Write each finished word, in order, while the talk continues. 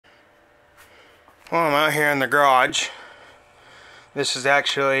Well, I'm out here in the garage. This is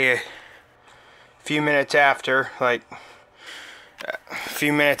actually a few minutes after, I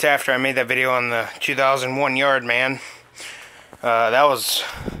made that video on the 2001 yard man. That was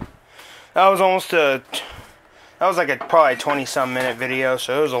like a probably 20-some minute video,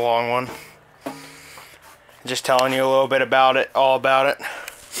 so it was a long one. Just telling you a little bit about it, all about it.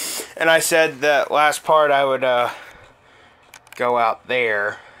 And I said that last part I would go out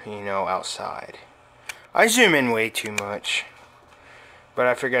there, you know, outside. I zoom in way too much, but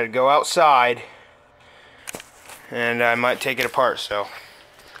I figured I'd go outside and I might take it apart. So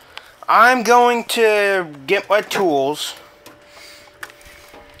I'm going to get my tools,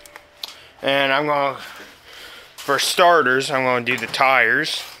 and I'm going to, for starters, I'm going to do the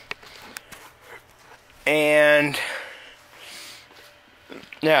tires, and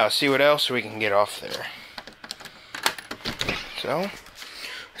now see what else we can get off there. So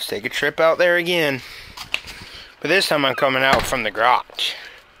let's take a trip out there again. But this time I'm coming out from the garage.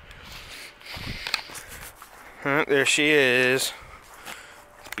 There she is.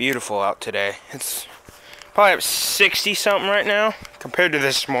 Beautiful out today. It's probably up 60 something right now compared to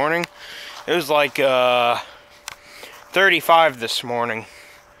this morning. It was like 35 this morning.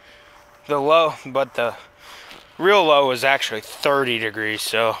 The low, but the real low was actually 30 degrees.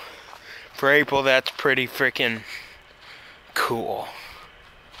 So for April, that's pretty freaking cool.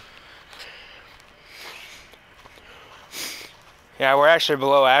 Yeah, we're actually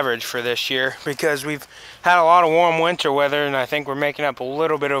below average for this year because we've had a lot of warm winter weather, and I think we're making up a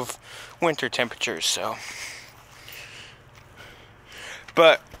little bit of winter temperatures, so.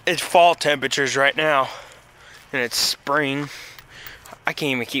 But it's fall temperatures right now, and it's spring. I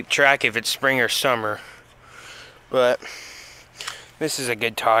can't even keep track if it's spring or summer. But this is a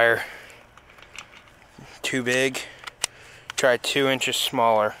good tire. Too big. Try 2 inches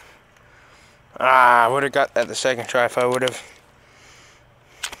smaller. I would have got that the second try if I would have.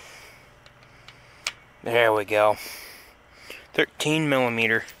 There we go. 13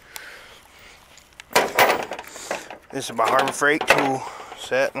 millimeter. This is my Harbor Freight tool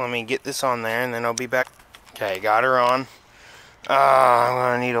set. Let me get this on there and then I'll be back. Okay, got her on. I'm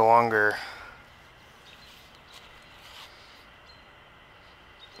gonna need a longer.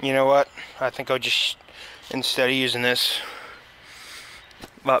 You know what? I think I'll just, instead of using this,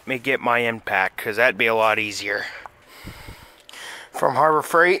 let me get my end pack, because that'd be a lot easier. From Harbor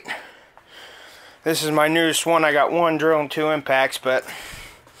Freight. This is my newest one. I got 1 drill and 2 impacts, but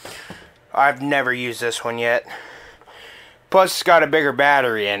I've never used this one yet. Plus, it's got a bigger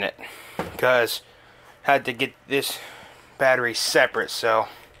battery in it, because I had to get this battery separate, so.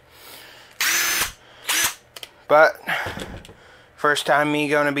 But first time me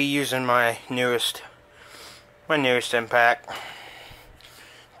gonna be using my newest impact.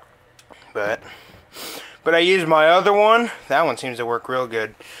 But I used my other one. That one seems to work real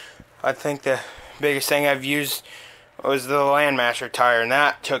good. I think the biggest thing I've used was the Landmaster tire, and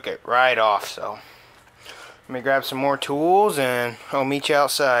that took it right off. So let me grab some more tools and I'll meet you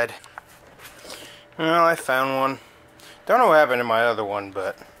outside. Well, I found one. Don't know what happened to my other one,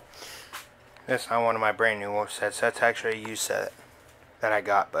 but that's not one of my brand new sets. That's actually a used set that I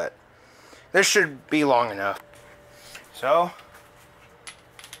got, but this should be long enough. So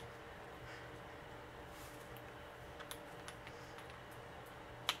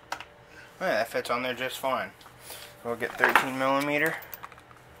yeah, that fits on there just fine. We'll get 13 millimeter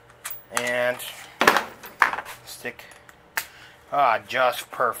and stick. Just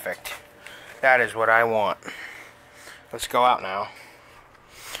perfect. That is what I want. Let's go out now.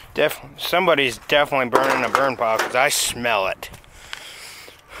 Somebody's definitely burning a burn pile because I smell it.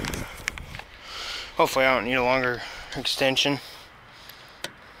 Hopefully I don't need a longer extension.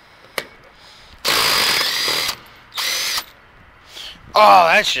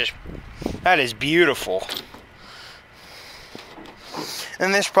 Oh, that is beautiful.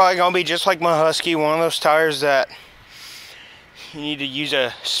 And this is probably going to be just like my Husky, one of those tires that you need to use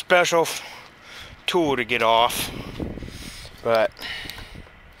a special tool to get off. But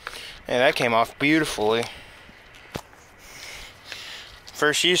yeah, that came off beautifully.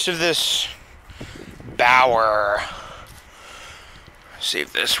 First use of this Bauer. See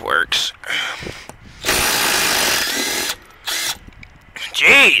if this works.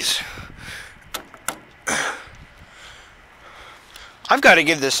 Jeez! I've got to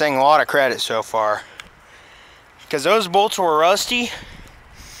give this thing a lot of credit so far, because those bolts were rusty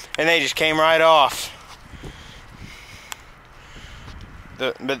and they just came right off.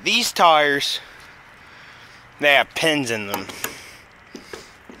 But these tires, they have pins in them.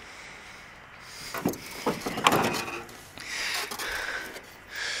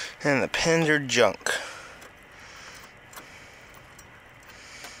 And the pins are junk.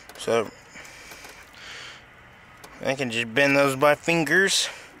 So I can just bend those by fingers.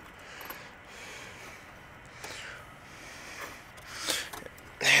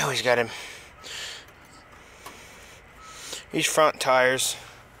 I always got him. These front tires.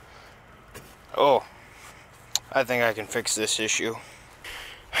 Oh, I think I can fix this issue.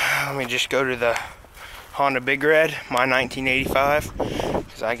 Let me just go to the Honda Big Red, my 1985,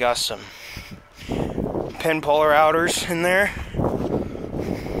 because I got some pin puller outers in there.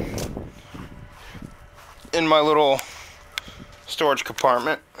 In my little storage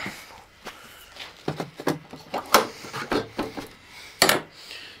compartment.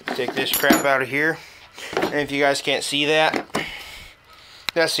 Take this crap out of here. And if you guys can't see that,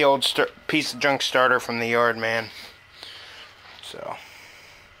 that's the old piece of junk starter from the yard, man. So,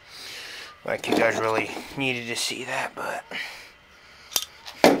 like you guys really needed to see that, but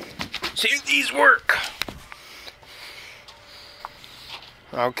see if these work.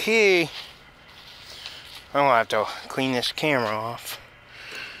 Okay. I'm gonna have to clean this camera off.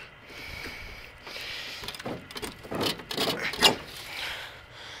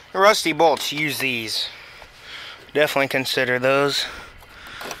 The rusty bolts, use these. Definitely consider those.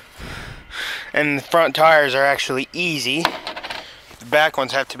 And the front tires are actually easy. The back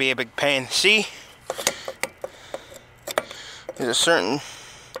ones have to be a big pain. See? There's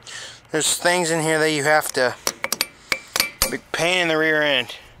things in here that you have to, big pain in the rear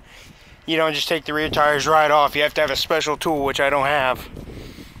end. You don't just take the rear tires right off. You have to have a special tool, which I don't have.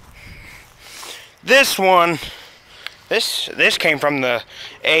 This one, this came from the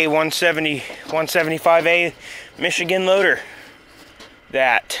A175A Michigan loader.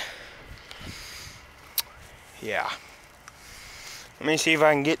 That, yeah. Let me see if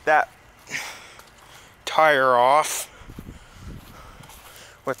I can get that tire off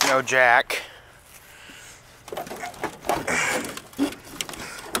with no jack.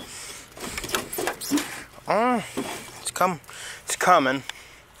 It's coming.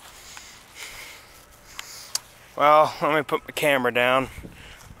 Well, let me put my camera down.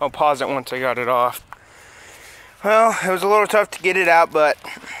 I'll pause it once I got it off. Well, it was a little tough to get it out, but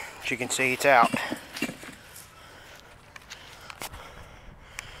as you can see, it's out.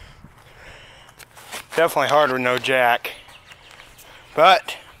 Definitely hard with no jack.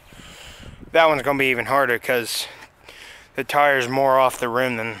 But that one's gonna be even harder because the tire's more off the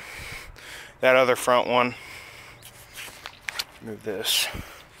rim than that other front one. Move this.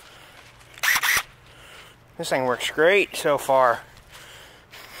 This thing works great so far.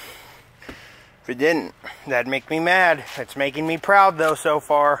 If it didn't, that'd make me mad. It's making me proud though so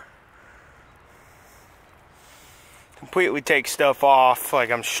far. Completely take stuff off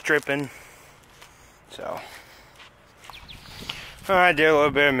like I'm stripping. So I did a little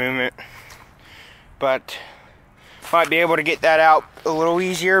bit of movement, but might be able to get that out a little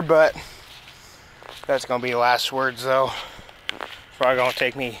easier, but that's gonna be last words though. It's probably gonna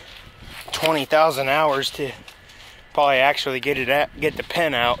take me 20,000 hours to probably actually get the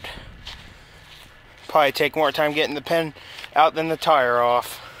pin out. Probably take more time getting the pin out than the tire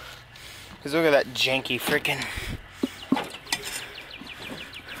off. Cause look at that janky freaking.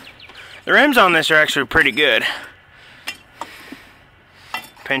 The rims on this are actually pretty good.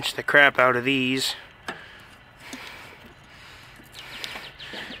 Pinch the crap out of these.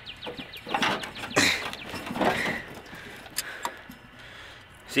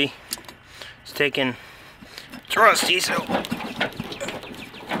 See, it's taking, it's rusty, so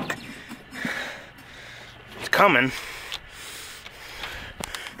it's coming.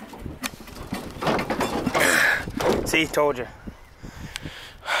 See, told you.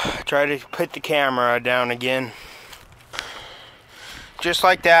 Try to put the camera down again. Just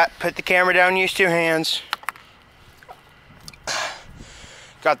like that, put the camera down, use two hands.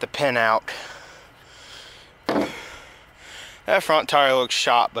 Got the pin out. That front tire looks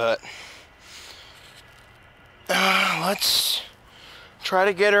shot, but let's try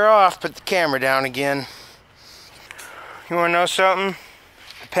to get her off. Put the camera down again. You wanna know something?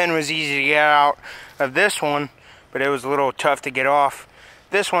 The pin was easy to get out of this one, but it was a little tough to get off.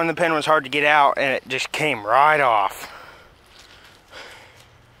 This one, the pin was hard to get out, and it just came right off.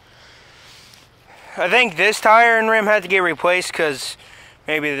 I think this tire and rim had to get replaced because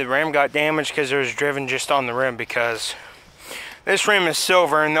maybe the rim got damaged because it was driven just on the rim, because this rim is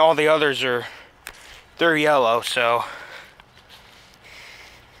silver and all the others they're yellow, so.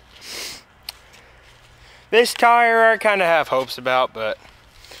 This tire I kind of have hopes about, but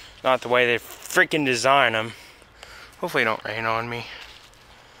not the way they freaking design them. Hopefully it don't rain on me.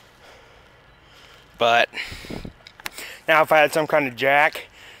 But now if I had some kind of jack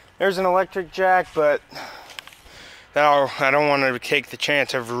There's an electric jack, but I don't want to take the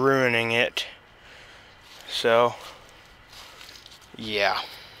chance of ruining it. So, yeah.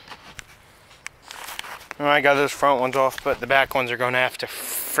 Well, I got those front ones off, but the back ones are going to have to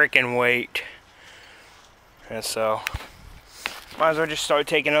freaking wait. And so, might as well just start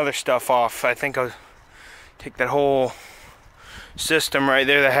taking other stuff off. I think I'll take that whole system right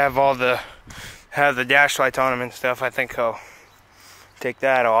there that have the dash lights on them and stuff. I think I'll take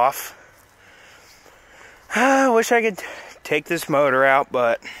that off. I wish I could take this motor out,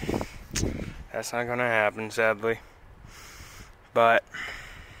 but that's not gonna happen, sadly. But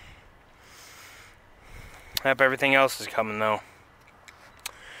hope everything else is coming though.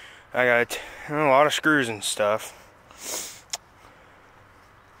 I got a lot of screws and stuff.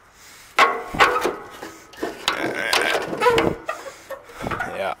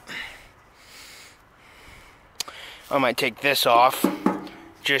 Yeah. I might take this off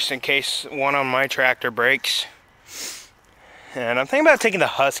just in case one on my tractor breaks. And I'm thinking about taking the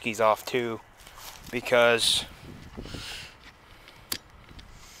Huskies off too, because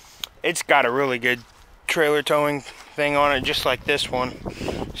it's got a really good trailer towing thing on it, just like this one.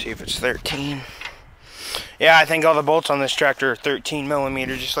 See if it's 13. Yeah, I think all the bolts on this tractor are 13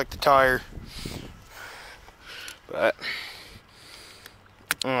 millimeter, just like the tire. But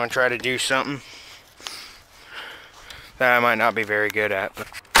I'm gonna try to do something that I might not be very good at. But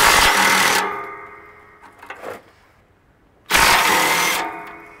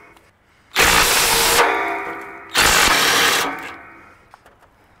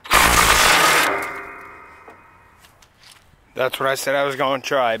that's what I said I was going to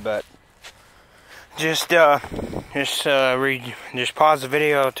try, but just pause the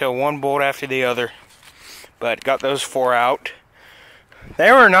video till one bolt after the other. But got those 4 out.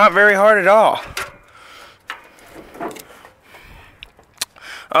 They were not very hard at all.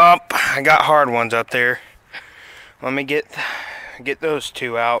 I got hard ones up there. Let me get those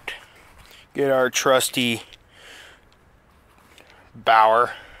 2 out. Get our trusty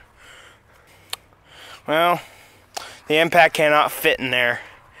Bauer. Well, the impact cannot fit in there,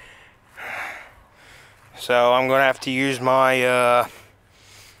 so I'm gonna have to use my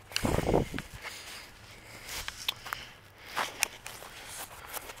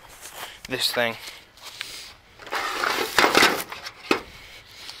this thing.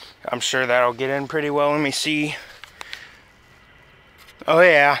 I'm sure that'll get in pretty well. Let me see. Oh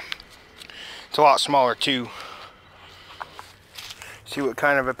yeah, it's a lot smaller too. See what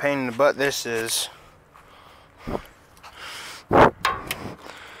kind of a pain in the butt this is.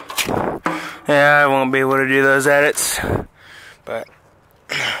 Yeah, I won't be able to do those edits, but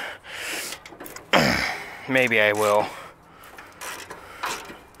maybe I will.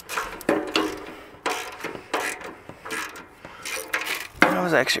 That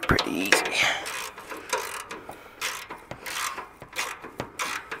was actually pretty easy.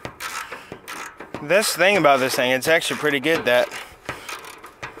 This thing about this thing, it's actually pretty good that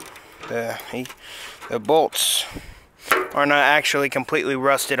the bolts are not actually completely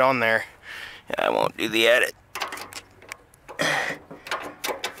rusted on there. I won't do the edit.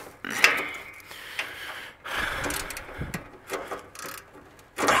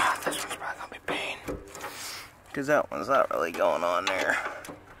 This one's probably gonna be pain, because that one's not really going on there.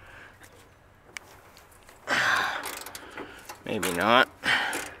 Maybe not.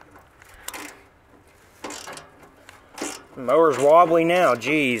 The mower's wobbly now,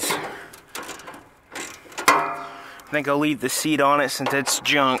 geez. I think I'll leave the seat on it since it's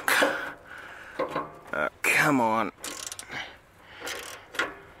junk. Come on.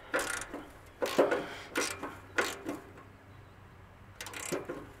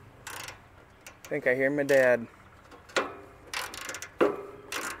 I think I hear my dad.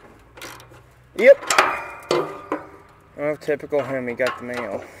 Yep. Oh, typical him, he got the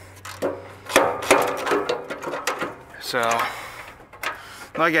mail. So,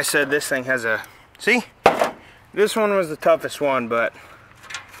 like I said, this thing has a... See? This one was the toughest one, but...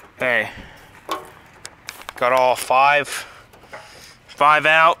 Hey. Got all five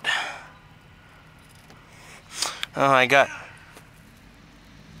out. Oh,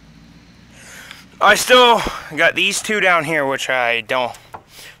 I still got these 2 down here, which I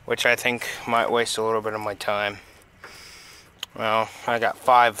think might waste a little bit of my time. Well, I got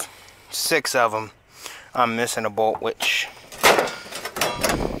 6 of them. I'm missing a bolt, which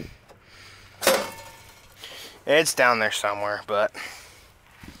it's down there somewhere, but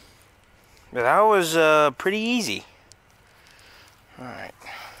that was pretty easy. Alright.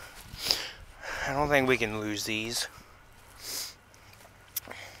 I don't think we can lose these.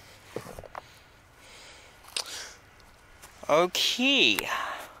 Okay.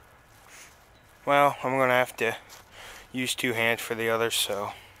 well, I'm gonna have to use 2 hands for the others,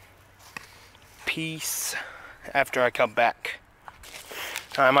 so peace after I come back.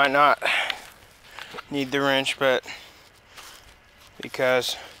 I might not need the wrench, but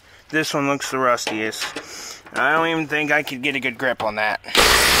because this one looks the rustiest, I don't even think I could get a good grip on that.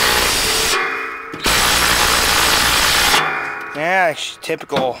 Yeah,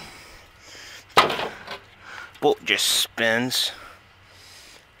 typical bolt just spins.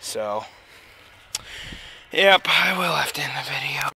 So, yep, I will have to end the video.